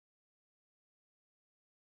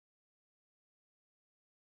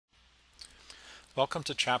Welcome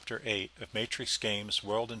to Chapter 8 of Matrix Games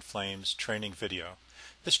World in Flames training video.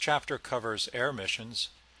 This chapter covers air missions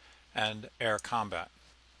and air combat.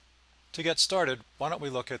 To get started, why don't we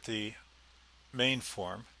look at the main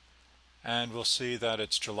form, and we'll see that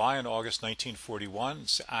it's July and August 1941.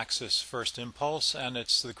 It's Axis first impulse, and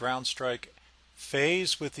it's the ground strike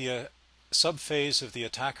phase with the subphase of the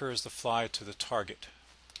attacker as the fly to the target.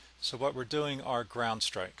 So what we're doing are ground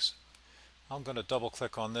strikes. I'm going to double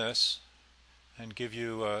click on this and give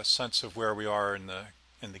you a sense of where we are in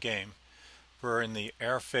the game. We're in the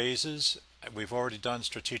air phases. We've already done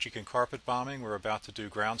strategic and carpet bombing. We're about to do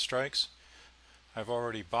ground strikes. I've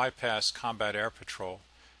already bypassed combat air patrol.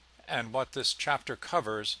 And what this chapter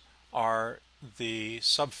covers are the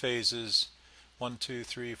subphases 1, 2,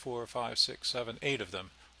 3, 4, 5, 6, 7, 8 of them,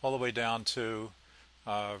 all the way down to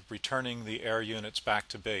returning the air units back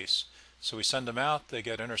to base. So we send them out, they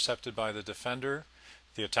get intercepted by the defender.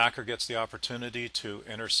 The attacker gets the opportunity to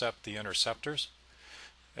intercept the interceptors.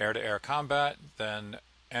 Air-to-air combat, then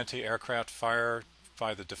anti-aircraft fire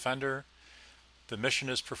by the defender. The mission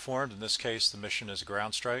is performed. In this case, the mission is a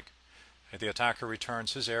ground strike. The attacker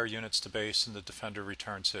returns his air units to base and the defender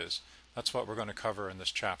returns his. That's what we're going to cover in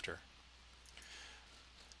this chapter.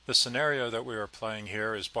 The scenario that we are playing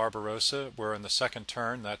here is Barbarossa. We're in the second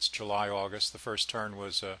turn. That's July-August. The first turn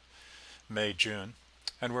was May-June.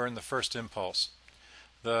 And we're in the first impulse.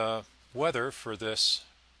 The weather for this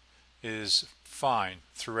is fine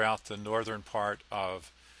throughout the northern part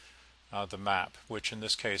of the map, which in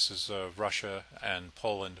this case is Russia and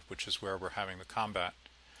Poland, which is where we're having the combat.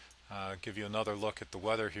 Give you another look at the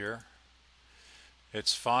weather here.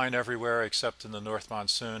 It's fine everywhere except in the North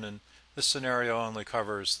Monsoon, and this scenario only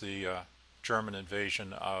covers the German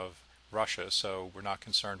invasion of Russia, so we're not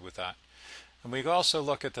concerned with that. And we also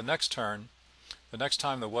look at the next turn. The next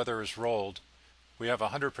time the weather is rolled, we have a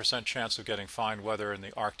 100% chance of getting fine weather in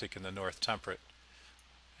the Arctic and the North Temperate.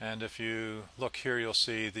 And if you look here, you'll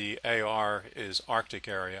see the AR is Arctic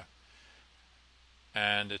area.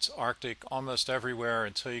 And it's Arctic almost everywhere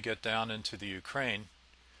until you get down into the Ukraine.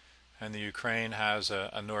 And the Ukraine has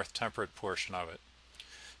a North Temperate portion of it.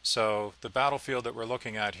 So the battlefield that we're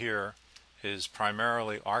looking at here is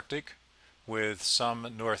primarily Arctic with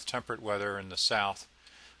some North Temperate weather in the south.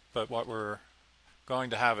 But what we're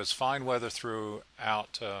going to have is fine weather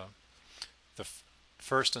throughout the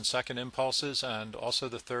first and second impulses and also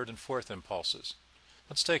the third and fourth impulses.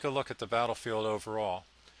 Let's take a look at the battlefield overall.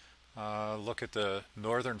 Look at the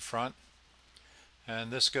northern front,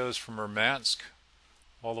 and this goes from Murmansk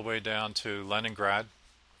all the way down to Leningrad,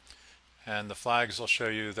 and the flags will show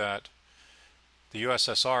you that the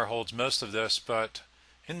USSR holds most of this, but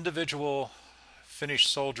individual Finnish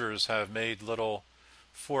soldiers have made little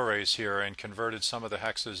forays here and converted some of the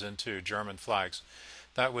hexes into German flags.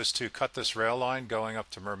 That was to cut this rail line going up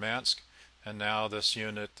to Murmansk, and now this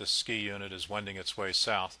unit, this ski unit, is wending its way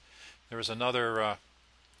south. There was another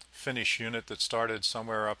Finnish unit that started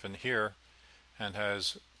somewhere up in here and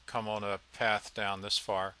has come on a path down this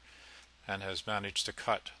far and has managed to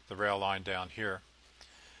cut the rail line down here.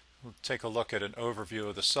 We'll take a look at an overview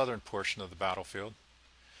of the southern portion of the battlefield.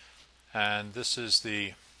 And this is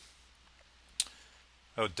the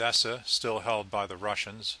Odessa, still held by the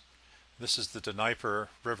Russians. This is the Dnieper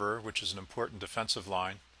River, which is an important defensive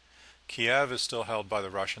line. Kiev is still held by the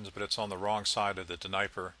Russians, but it's on the wrong side of the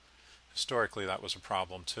Dnieper. Historically, that was a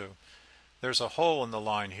problem too. There's a hole in the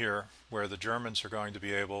line here where the Germans are going to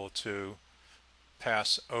be able to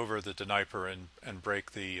pass over the Dnieper and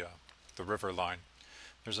break the river line.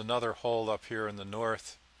 There's another hole up here in the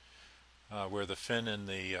north where the Finn and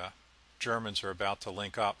the Germans are about to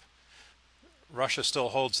link up. Russia still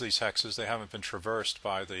holds these hexes. They haven't been traversed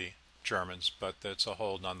by the Germans, but it's a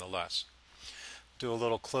hold nonetheless. Do a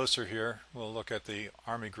little closer here. We'll look at the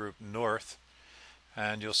Army Group North,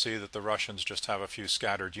 and you'll see that the Russians just have a few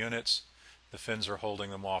scattered units. The Finns are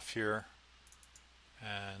holding them off here,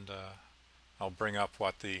 and I'll bring up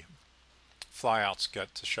what the flyouts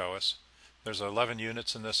get to show us. There's 11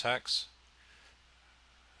 units in this hex.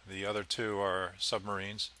 The other two are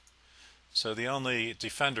submarines. So the only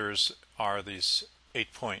defenders are these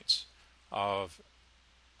 8 points of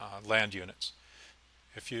land units.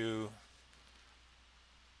 If you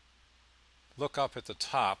look up at the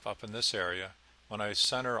top, up in this area, when I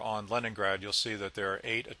center on Leningrad, you'll see that there are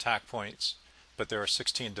 8 attack points, but there are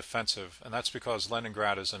 16 defensive, and that's because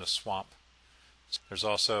Leningrad is in a swamp. There's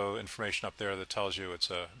also information up there that tells you it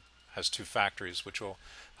has 2 factories, which will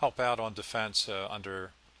help out on defense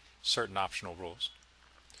under certain optional rules.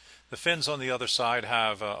 The Finns on the other side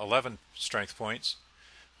have 11 strength points,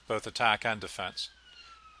 both attack and defense,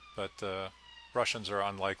 but the Russians are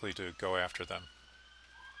unlikely to go after them.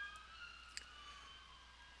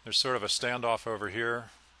 There's sort of a standoff over here,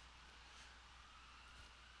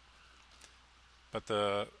 but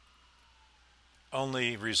the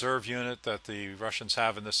only reserve unit that the Russians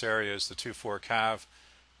have in this area is the 2-4 Cav.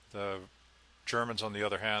 The Germans, on the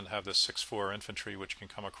other hand, have the 6-4 infantry, which can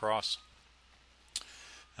come across,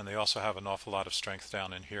 and they also have an awful lot of strength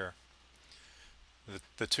down in here.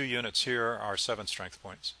 The two units here are 7 strength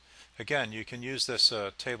points. Again, you can use this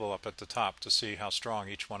table up at the top to see how strong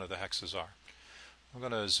each one of the hexes are. I'm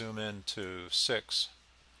going to zoom in to 6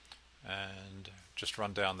 and just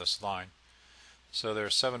run down this line. So there are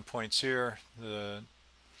 7 points here. The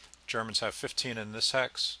Germans have 15 in this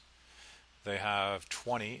hex. They have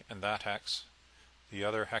 20 in that hex. The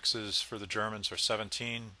other hexes for the Germans are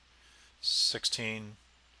 17, 16,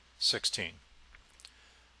 16.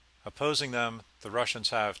 Opposing them, the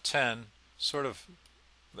Russians have 10.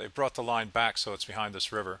 They brought the line back so it's behind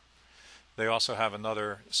this river. They also have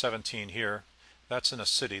another 17 here. That's in a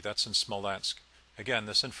city, that's in Smolensk. Again,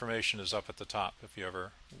 this information is up at the top if you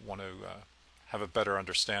ever want to have a better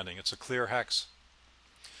understanding. It's a clear hex.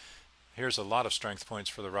 Here's a lot of strength points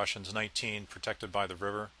for the Russians, 19 protected by the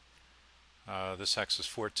river. This hex is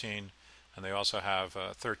 14, and they also have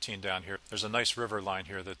 13 down here. There's a nice river line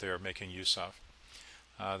here that they are making use of.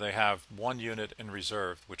 They have 1 unit in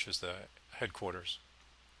reserve, which is the headquarters.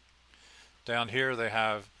 Down here they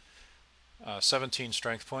have 17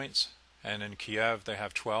 strength points, and in Kiev they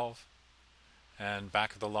have 12. And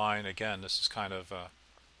back of the line, again, this is kind of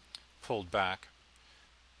pulled back,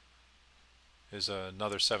 is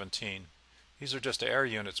another 17. These are just air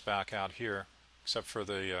units back out here, except for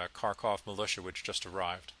the Kharkov militia, which just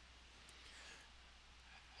arrived.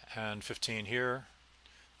 And 15 here,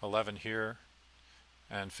 11 here,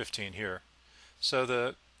 and 15 here. So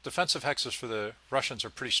the defensive hexes for the Russians are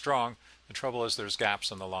pretty strong. The trouble is there's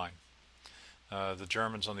gaps in the line. The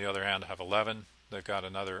Germans, on the other hand, have 11. They've got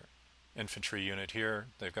another infantry unit here.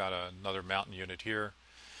 They've got another mountain unit here.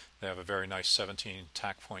 They have a very nice 17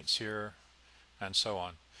 attack points here, and so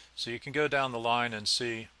on. So you can go down the line and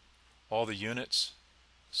see all the units.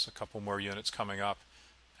 There's a couple more units coming up.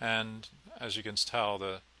 And as you can tell,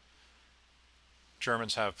 the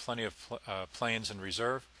Germans have plenty of planes in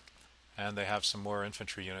reserve, and they have some more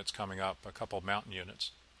infantry units coming up, a couple of mountain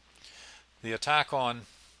units. The attack on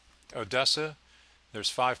Odessa, there's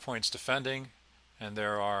 5 points defending, and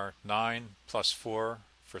there are 9 plus 4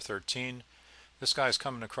 for 13. This guy's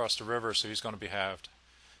coming across the river, so he's going to be halved.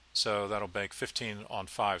 So that'll make 15 on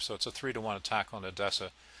 5. So it's a 3-to-1 attack on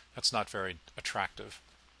Odessa. That's not very attractive.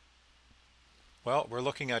 Well, we're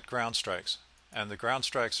looking at ground strikes, and the ground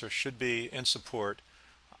strikes should be in support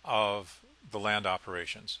of the land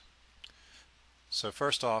operations. So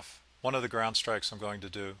first off, one of the ground strikes I'm going to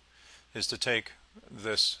do is to take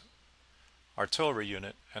this artillery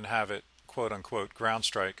unit and have it quote-unquote ground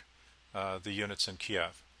strike the units in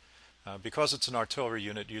Kiev. Because it's an artillery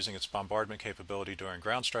unit using its bombardment capability during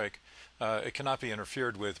ground strike, it cannot be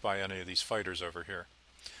interfered with by any of these fighters over here.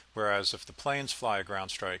 Whereas if the planes fly a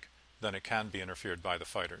ground strike, then it can be interfered by the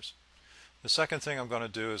fighters. The second thing I'm going to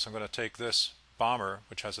do is I'm going to take this bomber,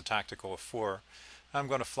 which has a tactical of 4, and I'm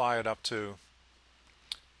going to fly it up to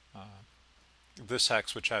this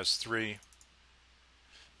hex, which has 3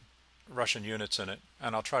 Russian units in it,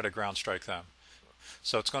 and I'll try to ground strike them.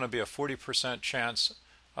 So it's going to be a 40% chance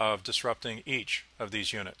of disrupting each of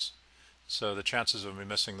these units. So the chances of me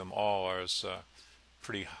missing them all are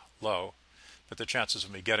pretty low, but the chances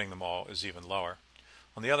of me getting them all is even lower.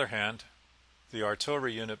 On the other hand, the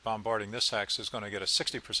artillery unit bombarding this hex is going to get a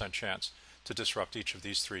 60% chance to disrupt each of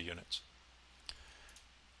these 3 units.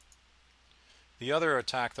 The other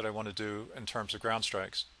attack that I want to do in terms of ground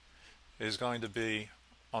strikes is going to be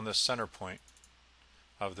on this center point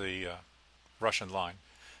of the Russian line.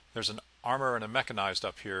 There's an armor and a mechanized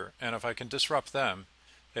up here, and if I can disrupt them,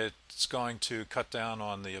 it's going to cut down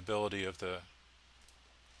on the ability of the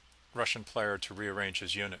Russian player to rearrange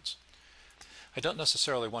his units. I don't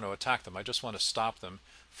necessarily want to attack them, I just want to stop them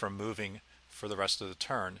from moving for the rest of the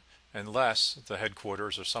turn, unless the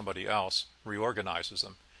headquarters or somebody else reorganizes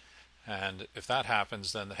them. And if that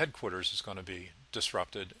happens, then the headquarters is going to be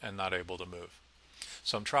disrupted and not able to move.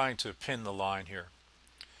 So I'm trying to pin the line here.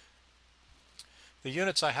 The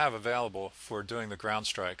units I have available for doing the ground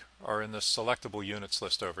strike are in the selectable units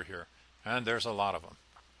list over here, and there's a lot of them.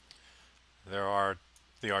 There are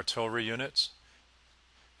the artillery units,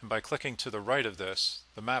 and by clicking to the right of this,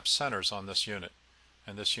 the map centers on this unit,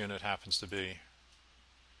 and this unit happens to be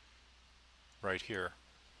right here.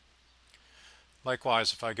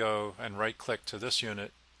 Likewise, if I go and right-click to this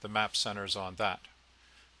unit, the map centers on that,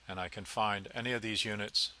 and I can find any of these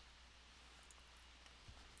units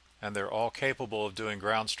and they're all capable of doing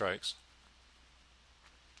ground strikes.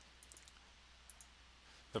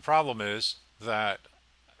 The problem is that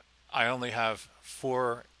I only have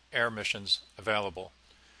 4 air missions available.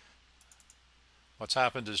 What's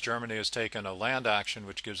happened is Germany has taken a land action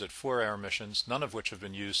which gives it 4 air missions, none of which have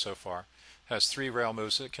been used so far. It has 3 rail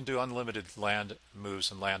moves. It can do unlimited land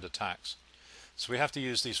moves and land attacks. So we have to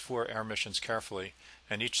use these 4 air missions carefully,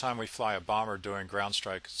 and each time we fly a bomber doing ground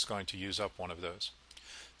strike, it's going to use up one of those.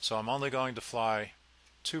 So I'm only going to fly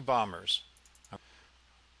 2 bombers.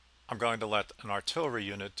 I'm going to let an artillery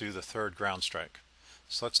unit do the 3rd ground strike.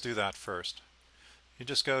 So let's do that first. You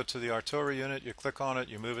just go to the artillery unit, you click on it,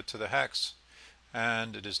 you move it to the hex,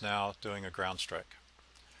 and it is now doing a ground strike.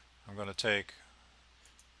 I'm going to take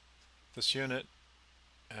this unit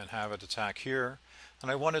and have it attack here, and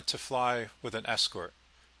I want it to fly with an escort.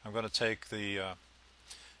 I'm going to take the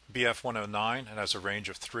Bf-109. It has a range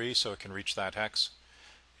of 3, so it can reach that hex.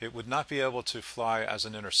 It would not be able to fly as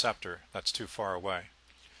an interceptor. That's too far away.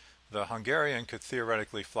 The Hungarian could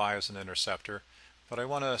theoretically fly as an interceptor, but I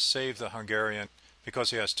want to save the Hungarian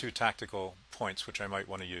because he has 2 tactical points which I might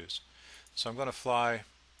want to use. So I'm going to fly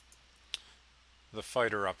the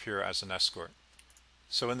fighter up here as an escort.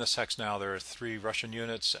 So in this hex now there are 3 Russian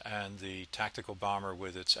units and the tactical bomber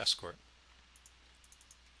with its escort.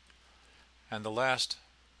 And the last,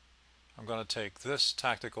 I'm going to take this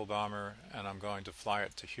tactical bomber and I'm going to fly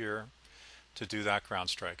it to here to do that ground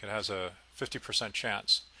strike. It has a 50%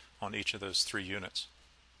 chance on each of those 3 units.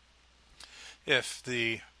 If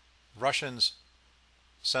the Russians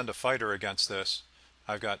send a fighter against this,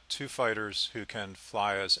 I've got 2 fighters who can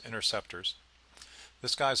fly as interceptors.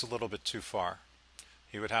 This guy's a little bit too far.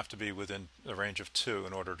 He would have to be within a range of 2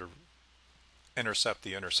 in order to intercept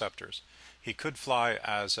the interceptors. He could fly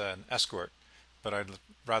as an escort, but I'd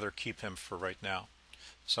rather keep him for right now.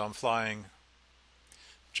 So I'm flying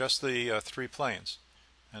just the 3 planes.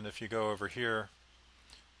 And if you go over here,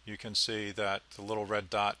 you can see that the little red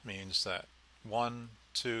dot means that 1,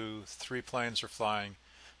 2, 3 planes are flying,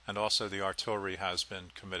 and also the artillery has been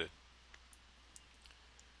committed.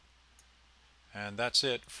 And that's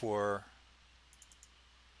it for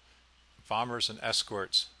bombers and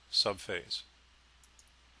escorts subphase.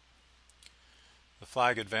 The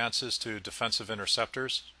flag advances to defensive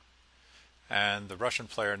interceptors, and the Russian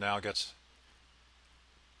player now gets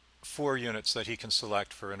 4 units that he can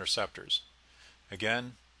select for interceptors.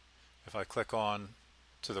 Again, if I click on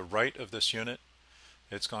to the right of this unit,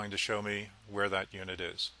 it's going to show me where that unit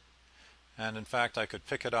is. And in fact, I could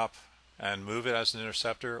pick it up and move it as an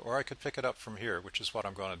interceptor, or I could pick it up from here, which is what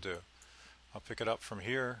I'm going to do. I'll pick it up from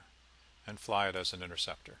here and fly it as an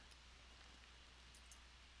interceptor.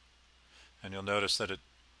 And you'll notice that it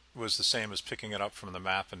was the same as picking it up from the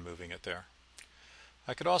map and moving it there.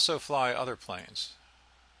 I could also fly other planes.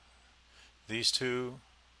 These 2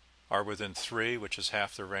 are within 3, which is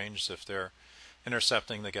half their range. If they're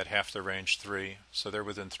intercepting, they get half their range 3, so they're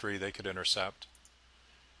within 3, they could intercept.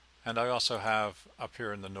 And I also have up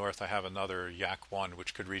here in the north, I have another Yak-1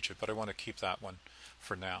 which could reach it, but I want to keep that one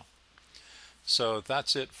for now. So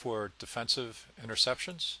that's it for defensive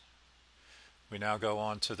interceptions. We now go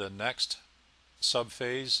on to the next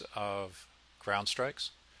subphase of ground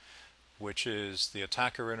strikes, which is the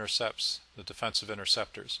attacker intercepts the defensive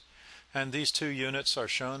interceptors. And these 2 units are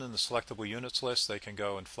shown in the selectable units list. They can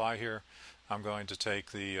go and fly here. I'm going to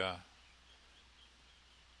take this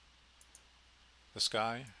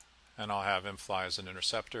guy, and I'll have him fly as an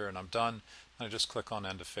interceptor, and I'm done. And I just click on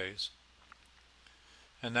end of phase.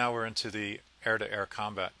 And now we're into the air-to-air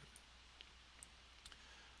combat.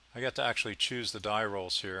 I get to actually choose the die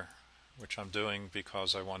rolls here, which I'm doing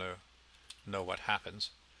because I want to know what happens.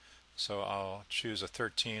 So I'll choose a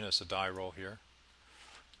 13 as a die roll here.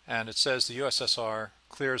 And it says the USSR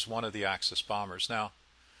clears one of the Axis bombers. Now,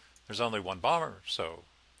 there's only 1 bomber, so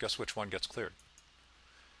guess which one gets cleared?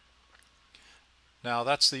 Now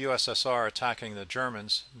that's the USSR attacking the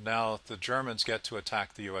Germans. Now the Germans get to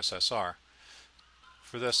attack the USSR.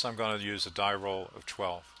 For this, I'm going to use a die roll of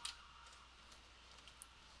 12.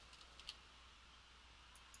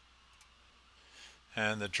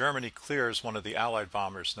 And the Germany clears one of the Allied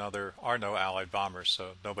bombers. Now there are no Allied bombers,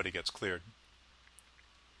 so nobody gets cleared.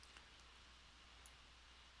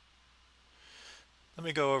 Let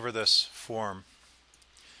me go over this form.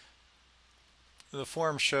 The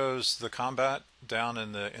form shows the combat down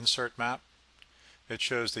in the insert map. It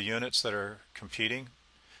shows the units that are competing,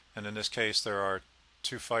 and in this case there are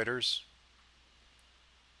 2 fighters.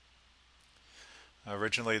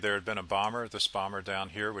 Originally there had been a bomber, this bomber down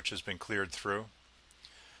here, which has been cleared through.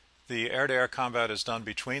 The air-to-air combat is done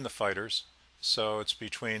between the fighters, so it's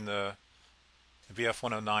between the the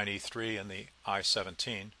Bf-109E3 and the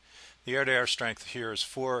I-17. The air-to-air strength here is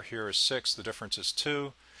 4, here is 6, the difference is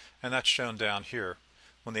 2, and that's shown down here.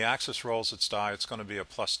 When the Axis rolls its die, it's going to be a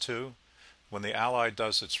 +2. When the Allied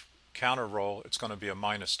does its counter roll, it's going to be a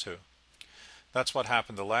 -2. That's what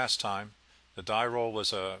happened the last time. The die roll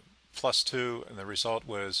was a +2, and the result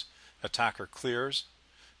was attacker clears,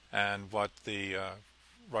 and what the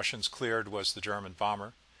Russians cleared was the German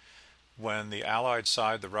bomber. When the Allied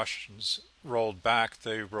side, the Russians rolled back,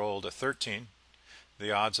 they rolled a 13.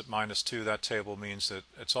 The odds at -2, that table means that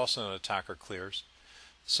it's also an attacker clears.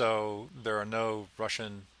 So there are no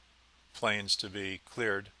Russian planes to be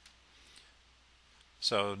cleared.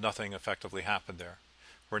 So nothing effectively happened there.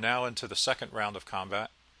 We're now into the second round of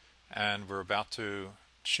combat, and we're about to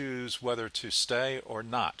choose whether to stay or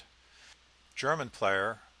not. German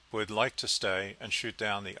player would like to stay and shoot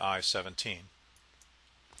down the I-17.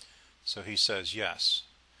 So he says yes.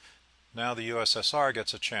 Now the USSR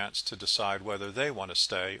gets a chance to decide whether they want to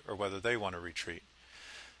stay or whether they want to retreat.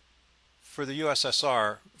 For the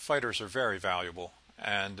USSR, fighters are very valuable,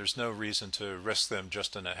 and there's no reason to risk them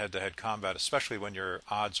just in a head-to-head combat, especially when your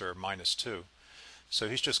odds are -2. So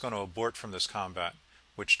he's just going to abort from this combat,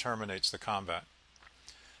 which terminates the combat.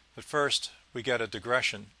 But first, we get a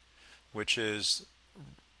digression, which is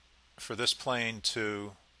for this plane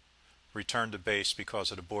to return to base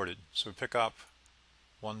because it aborted. So we pick up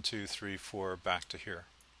 1, 2, 3, 4 back to here.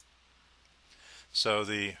 So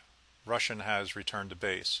the Russian has returned to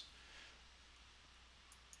base.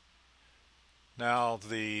 Now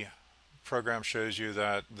the program shows you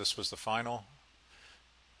that this was the final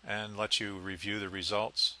and lets you review the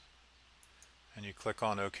results, and you click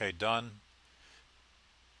on OK, done.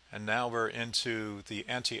 And now we're into the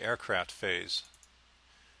anti-aircraft phase.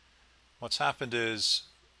 What's happened is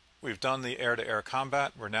we've done the air-to-air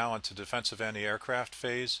combat. We're now into defensive anti-aircraft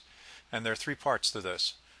phase, and there are 3 parts to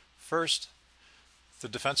this. First, the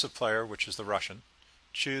defensive player, which is the Russian,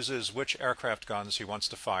 chooses which aircraft guns he wants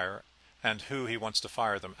to fire and who he wants to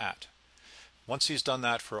fire them at. Once he's done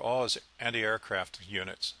that for all his anti-aircraft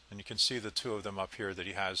units, and you can see the 2 of them up here that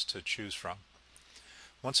he has to choose from.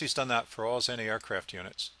 Once he's done that for all his anti-aircraft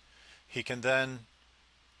units, he can then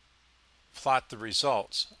plot the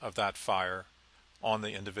results of that fire on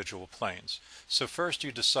the individual planes. So first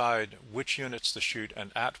you decide which units to shoot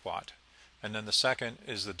and at what, and then the second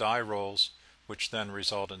is the die rolls, which then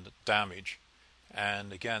result in damage.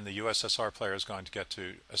 And again, the USSR player is going to get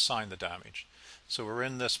to assign the damage. So we're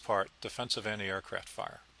in this part, defensive anti-aircraft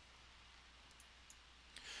fire.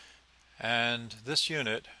 And this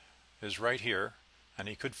unit is right here, and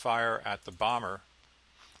he could fire at the bomber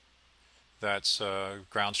that's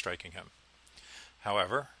ground striking him.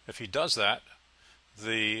 However, if he does that,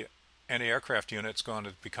 the anti-aircraft unit's going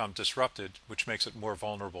to become disrupted, which makes it more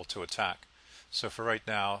vulnerable to attack. So for right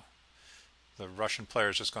now, the Russian player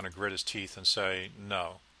is just going to grit his teeth and say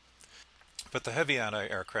no. But the heavy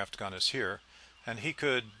anti-aircraft gun is here, and he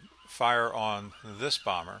could fire on this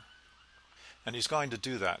bomber, and he's going to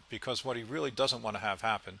do that because what he really doesn't want to have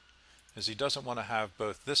happen is he doesn't want to have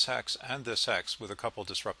both this hex and this hex with a couple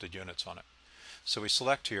disrupted units on it. So we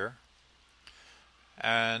select here,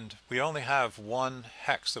 and we only have 1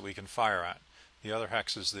 hex that we can fire at. The other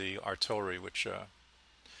hex is the artillery, which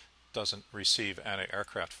doesn't receive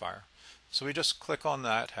anti-aircraft fire. So we just click on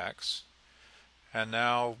that hex, and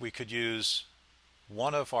now we could use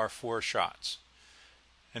 1 of our 4 shots.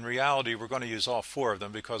 In reality, we're going to use all 4 of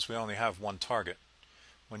them because we only have 1 target.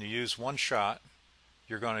 When you use 1 shot,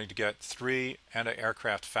 you're going to get 3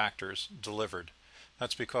 anti-aircraft factors delivered.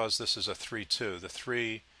 That's because this is a 3-2. The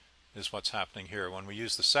 3 is what's happening here. When we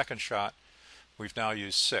use the second shot, we've now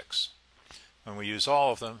used 6. When we use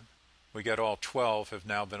all of them, we get all 12 have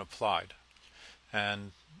now been applied,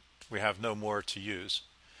 and we have no more to use.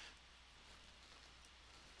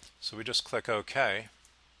 So we just click OK,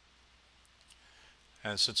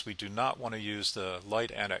 and since we do not want to use the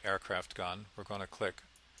light anti-aircraft gun, we're going to click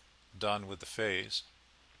Done with the phase.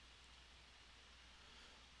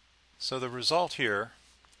 So the result here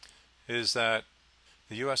is that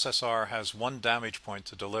the USSR has 1 damage point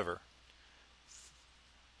to deliver.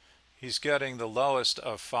 He's getting the lowest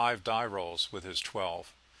of 5 die rolls with his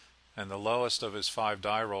 12, and the lowest of his 5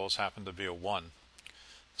 die rolls happened to be a 1.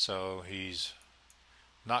 So he's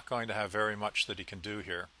not going to have very much that he can do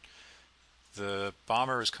here. The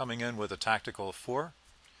bomber is coming in with a tactical of 4.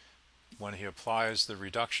 When he applies the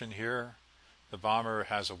reduction here, the bomber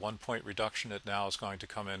has a 1-point reduction. It now is going to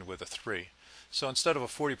come in with a 3. So instead of a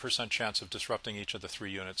 40% chance of disrupting each of the 3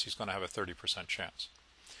 units, he's going to have a 30% chance.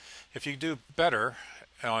 If you do better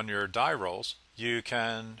on your die rolls, you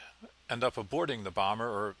can end up aborting the bomber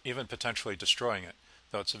or even potentially destroying it,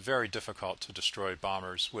 though it's very difficult to destroy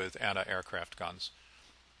bombers with anti-aircraft guns.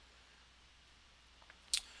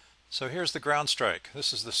 So here's the ground strike.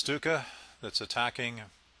 This is the Stuka that's attacking.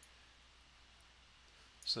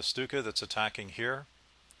 It's the Stuka that's attacking here,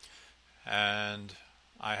 and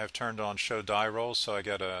I have turned on show die rolls so I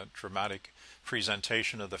get a dramatic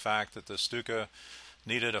presentation of the fact that the Stuka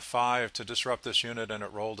needed a 5 to disrupt this unit and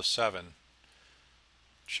it rolled a 7.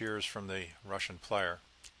 Cheers from the Russian player.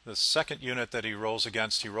 The second unit that he rolls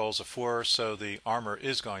against, he rolls a 4, so the armor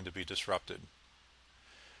is going to be disrupted.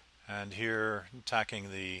 And here,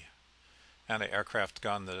 attacking the anti-aircraft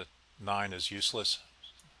gun, the 9 is useless.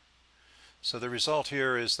 So the result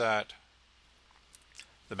here is that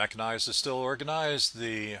the mechanized is still organized,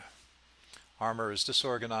 the armor is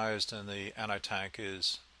disorganized, and the anti-tank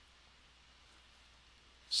is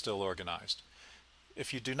still organized.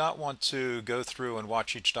 If you do not want to go through and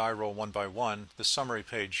watch each die roll one by one, the summary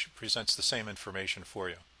page presents the same information for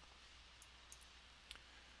you.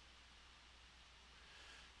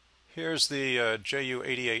 Here's the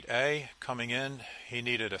Ju-88A coming in. He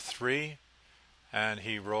needed a 3 and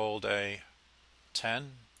he rolled a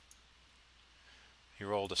 10. He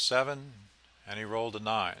rolled a 7 and he rolled a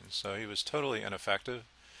 9. So he was totally ineffective,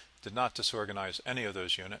 did not disorganize any of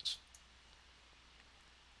those units.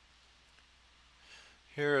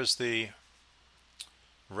 Here is the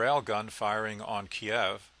railgun firing on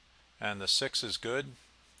Kiev, and the 6 is good.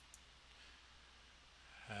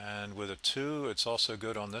 And with a 2, it's also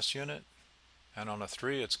good on this unit, and on a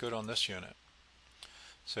 3, it's good on this unit.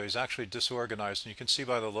 So he's actually disorganized, and you can see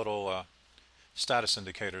by the little status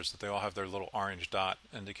indicators that they all have their little orange dot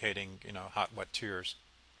indicating, hot, wet tears.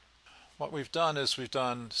 What we've done is we've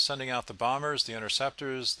done sending out the bombers, the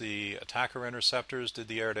interceptors, the attacker interceptors, did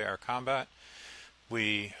the air-to-air combat.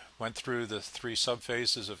 We went through the 3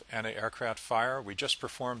 subphases of anti-aircraft fire. We just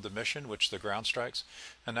performed the mission, which the ground strikes,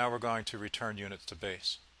 and now we're going to return units to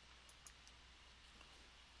base.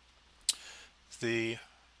 The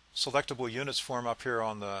selectable units form up here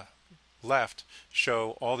on the left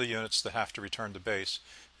show all the units that have to return to base.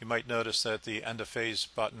 You might notice that the end of phase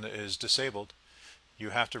button is disabled.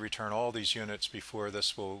 You have to return all these units before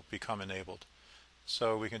this will become enabled.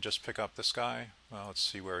 So we can just pick up this guy. Well, let's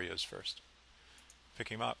see where he is first. Pick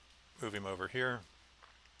him up, move him over here.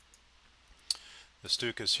 The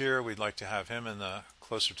Stuka is here. We'd like to have him in the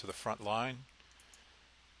closer to the front line.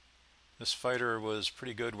 This fighter was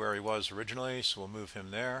pretty good where he was originally, so we'll move him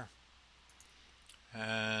there.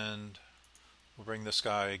 And we'll bring this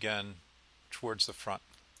guy again towards the front.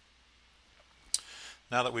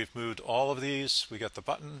 Now that we've moved all of these, we get the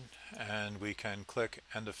button and we can click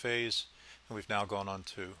end of phase, and we've now gone on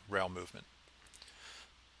to rail movement.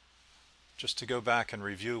 Just to go back and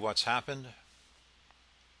review what's happened.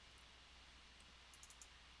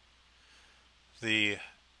 The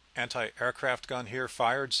anti-aircraft gun here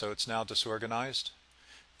fired, so it's now disorganized.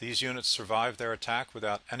 These units survived their attack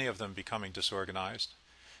without any of them becoming disorganized.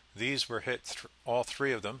 These were hit, all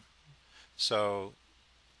 3 of them, so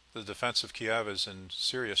the defense of Kiev is in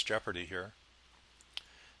serious jeopardy here.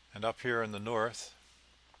 And up here in the north,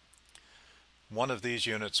 one of these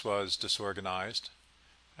units was disorganized,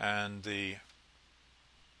 and the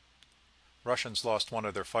Russians lost one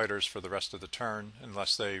of their fighters for the rest of the turn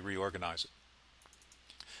unless they reorganize it.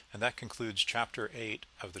 And that concludes Chapter 8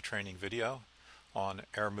 of the training video on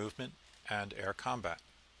air movement and air combat.